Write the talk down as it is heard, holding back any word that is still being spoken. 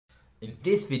In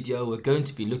this video, we're going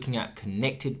to be looking at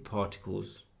connected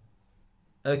particles.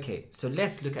 Okay, so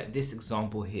let's look at this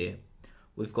example here.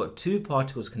 We've got two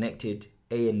particles connected,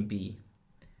 A and B,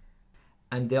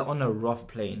 and they're on a rough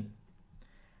plane.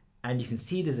 And you can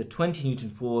see there's a 20 Newton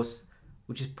force,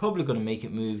 which is probably going to make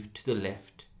it move to the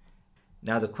left.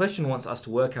 Now the question wants us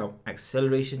to work out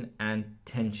acceleration and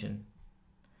tension.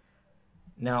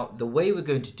 Now the way we're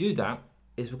going to do that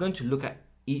is we're going to look at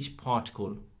each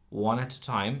particle one at a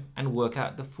time and work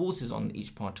out the forces on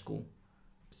each particle.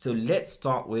 So let's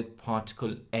start with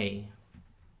particle A.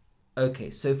 Okay,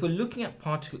 so if we're looking at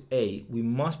particle A, we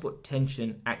must put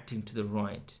tension acting to the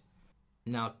right.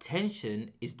 Now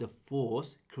tension is the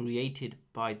force created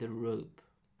by the rope.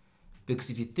 Because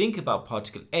if you think about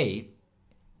particle A,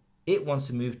 it wants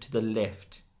to move to the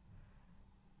left.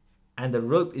 And the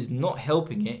rope is not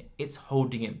helping it, it's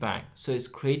holding it back. So it's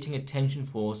creating a tension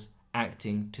force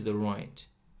acting to the right.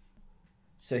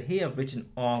 So here I've written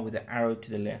R with an arrow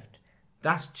to the left.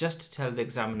 That's just to tell the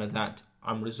examiner that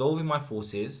I'm resolving my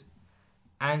forces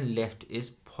and left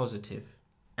is positive.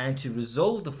 And to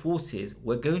resolve the forces,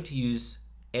 we're going to use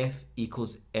F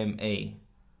equals ma.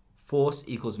 Force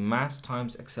equals mass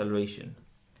times acceleration.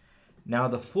 Now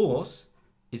the force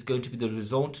is going to be the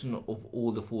resultant of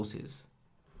all the forces.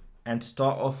 And to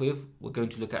start off with, we're going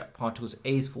to look at particle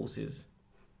A's forces.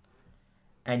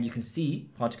 And you can see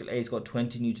particle A's got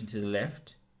 20 Newton to the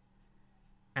left,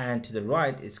 and to the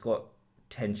right it's got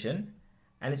tension,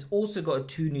 and it's also got a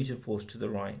 2 Newton force to the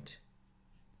right.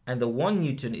 And the 1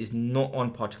 Newton is not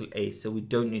on particle A, so we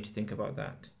don't need to think about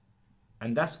that.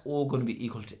 And that's all going to be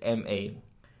equal to ma.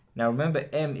 Now remember,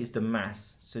 m is the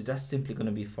mass, so that's simply going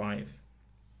to be 5.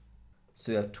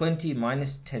 So we have 20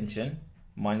 minus tension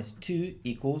minus 2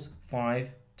 equals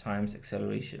 5 times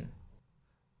acceleration.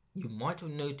 You might have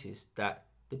noticed that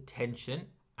the tension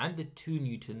and the 2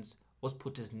 newtons was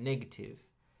put as negative,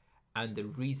 and the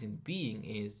reason being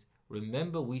is,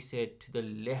 remember we said to the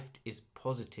left is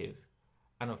positive,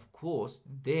 and of course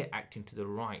they're acting to the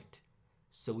right,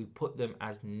 so we put them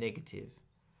as negative,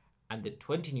 and the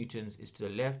 20 newtons is to the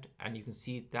left, and you can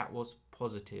see that was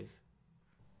positive.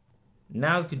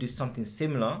 Now we can do something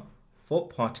similar for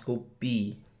particle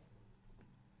B.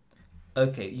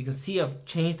 Okay, you can see I've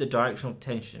changed the direction of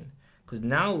tension, because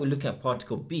now we're looking at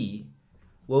particle B.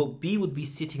 Well, B would be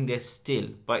sitting there still,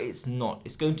 but it's not.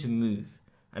 It's going to move.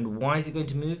 And why is it going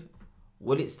to move?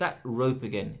 Well, it's that rope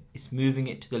again. It's moving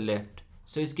it to the left.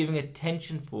 So it's giving a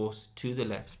tension force to the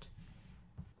left.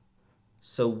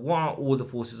 So what are all the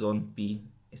forces on B?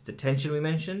 It's the tension we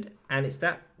mentioned, and it's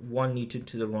that 1 Newton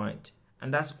to the right.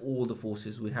 And that's all the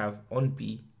forces we have on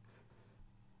B.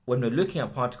 When we're looking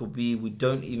at particle B, we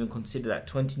don't even consider that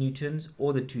 20 newtons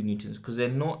or the 2 newtons because they're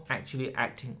not actually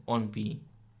acting on B.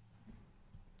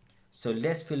 So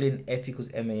let's fill in F equals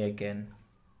ma again.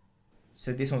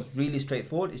 So this one's really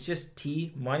straightforward. It's just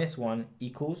T minus 1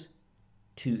 equals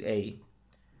 2a.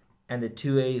 And the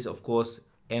 2a is of course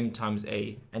m times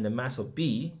a. And the mass of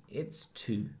B, it's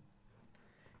 2.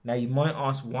 Now you might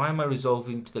ask, why am I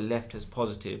resolving to the left as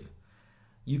positive?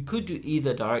 You could do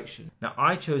either direction. Now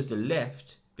I chose the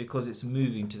left because it's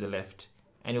moving to the left,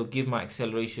 and it'll give my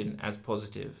acceleration as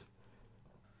positive.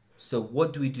 So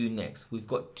what do we do next? We've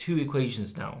got two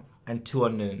equations now and two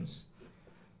unknowns.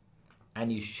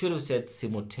 And you should have said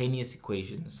simultaneous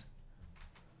equations.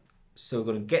 So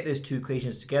we're going to get those two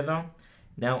equations together.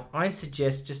 Now I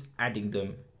suggest just adding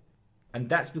them. And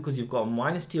that's because you've got a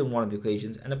minus t on one of the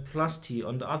equations and a plus t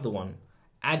on the other one.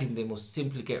 Adding them will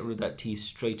simply get rid of that t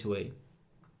straight away.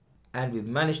 And we've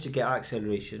managed to get our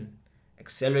acceleration.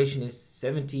 Acceleration is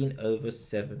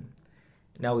 17/7.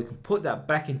 Now we can put that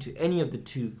back into any of the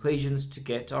two equations to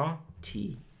get our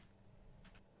t.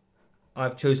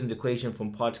 I've chosen the equation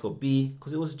from particle B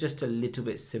because it was just a little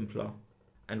bit simpler.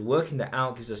 And working that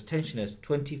out gives us tension as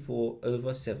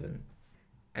 24/7.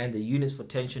 And the units for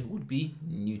tension would be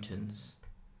newtons.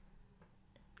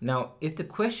 Now, if the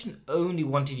question only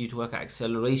wanted you to work out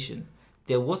acceleration,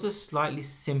 there was a slightly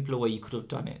simpler way you could have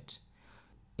done it.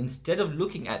 Instead of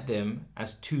looking at them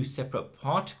as two separate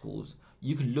particles,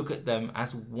 you can look at them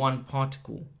as one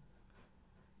particle.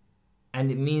 And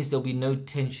it means there'll be no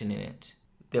tension in it.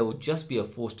 There will just be a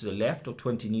force to the left of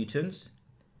 20 newtons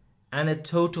and a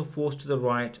total force to the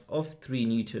right of 3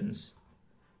 newtons.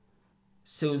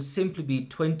 So it'll simply be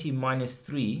 20 minus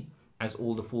 3 as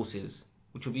all the forces,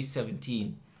 which will be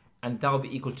 17. And that will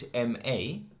be equal to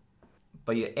ma.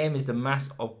 But your m is the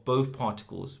mass of both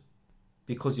particles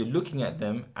because you're looking at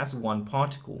them as one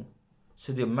particle.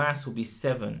 So the mass will be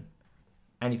 7.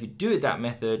 And if you do it that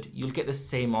method, you'll get the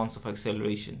same answer for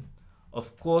acceleration.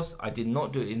 Of course, I did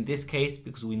not do it in this case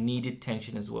because we needed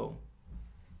tension as well.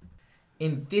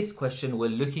 In this question, we're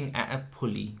looking at a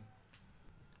pulley.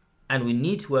 And we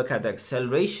need to work out the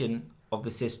acceleration of the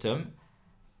system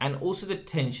and also the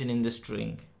tension in the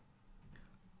string.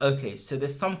 Okay, so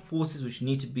there's some forces which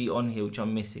need to be on here which are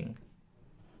missing.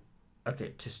 Okay,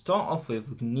 to start off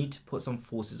with, we need to put some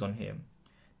forces on here.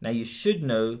 Now you should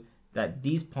know that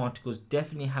these particles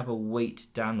definitely have a weight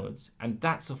downwards, and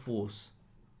that's a force.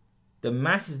 The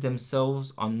masses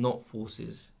themselves are not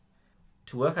forces.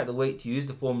 To work out the weight, you use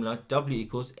the formula W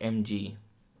equals mg.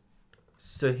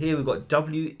 So here we've got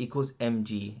W equals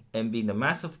mg, m being the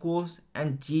mass of course,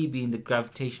 and g being the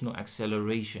gravitational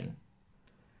acceleration.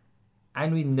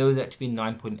 And we know that to be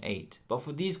 9.8, but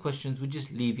for these questions we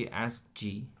just leave it as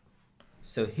g.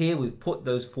 So here we've put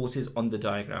those forces on the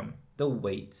diagram, the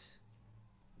weights.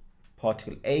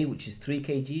 Particle A, which is 3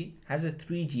 kg, has a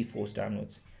 3g force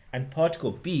downwards, and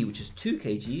particle B, which is 2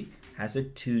 kg, has a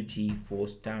 2g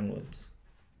force downwards.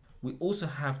 We also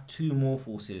have two more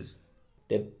forces.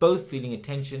 They're both feeling a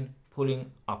tension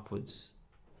pulling upwards.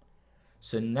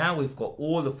 So now we've got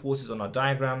all the forces on our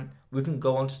diagram, we can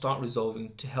go on to start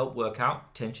resolving to help work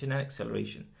out tension and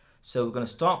acceleration. So we're going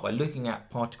to start by looking at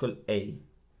particle A.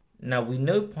 Now we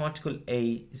know particle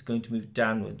A is going to move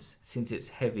downwards since it's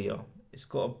heavier. It's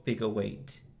got a bigger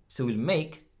weight. So we'll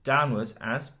make downwards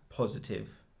as positive.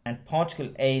 And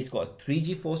particle A has got a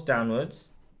 3g force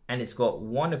downwards, and it's got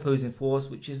one opposing force,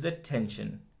 which is the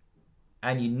tension.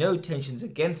 And you know tension's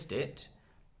against it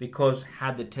because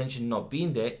had the tension not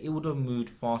been there, it would have moved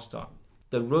faster.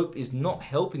 The rope is not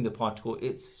helping the particle,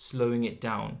 it's slowing it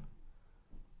down.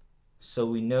 So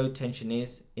we know tension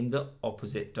is in the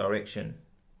opposite direction.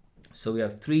 So we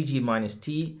have 3g minus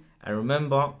t, and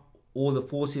remember, all the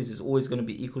forces is always going to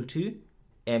be equal to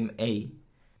ma.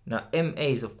 Now ma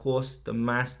is of course the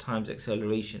mass times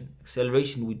acceleration.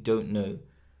 Acceleration we don't know,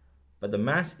 but the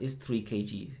mass is 3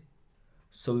 kg.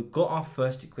 So we've got our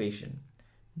first equation.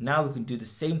 Now we can do the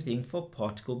same thing for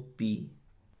particle B.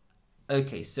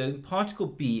 Okay, so in particle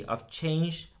B, I've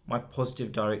changed my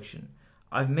positive direction.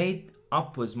 I've made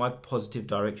upwards my positive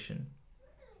direction.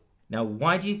 Now,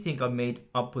 why do you think I made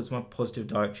upwards my positive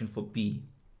direction for B?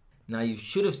 Now, you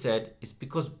should have said it's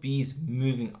because B is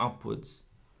moving upwards.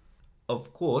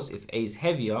 Of course, if A is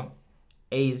heavier,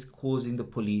 A is causing the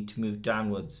pulley to move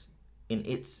downwards in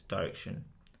its direction,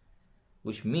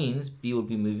 which means B will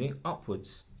be moving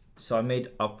upwards. So I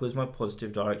made upwards my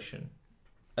positive direction.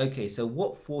 Okay, so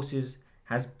what forces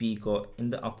has B got in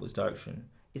the upwards direction?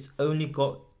 It's only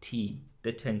got T,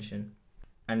 the tension.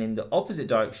 And in the opposite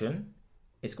direction,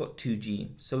 it's got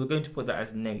 2g. So we're going to put that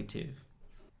as negative.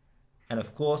 And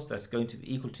of course, that's going to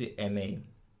be equal to ma.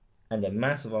 And the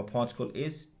mass of our particle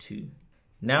is 2.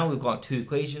 Now we've got two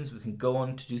equations, we can go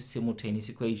on to do simultaneous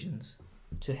equations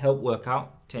to help work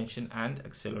out tension and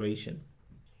acceleration.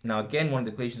 Now again, one of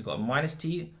the equations got a minus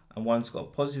t and one's got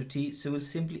a positive t, so we'll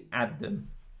simply add them.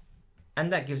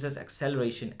 And that gives us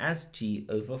acceleration as g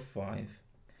over 5.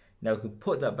 Now we can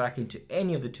put that back into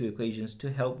any of the two equations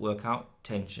to help work out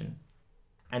tension.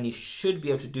 And you should be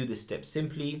able to do this step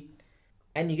simply,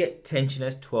 and you get tension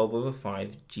as 12 over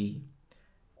 5g.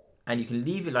 And you can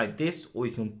leave it like this, or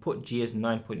you can put g as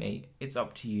 9.8. It's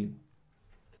up to you.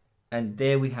 And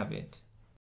there we have it.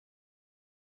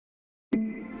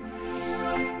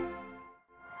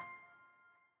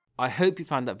 I hope you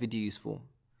found that video useful.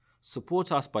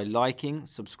 Support us by liking,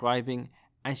 subscribing,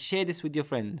 and share this with your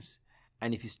friends.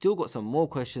 And if you still got some more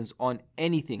questions on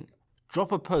anything,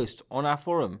 drop a post on our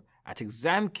forum at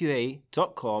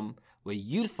examqa.com where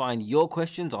you'll find your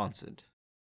questions answered.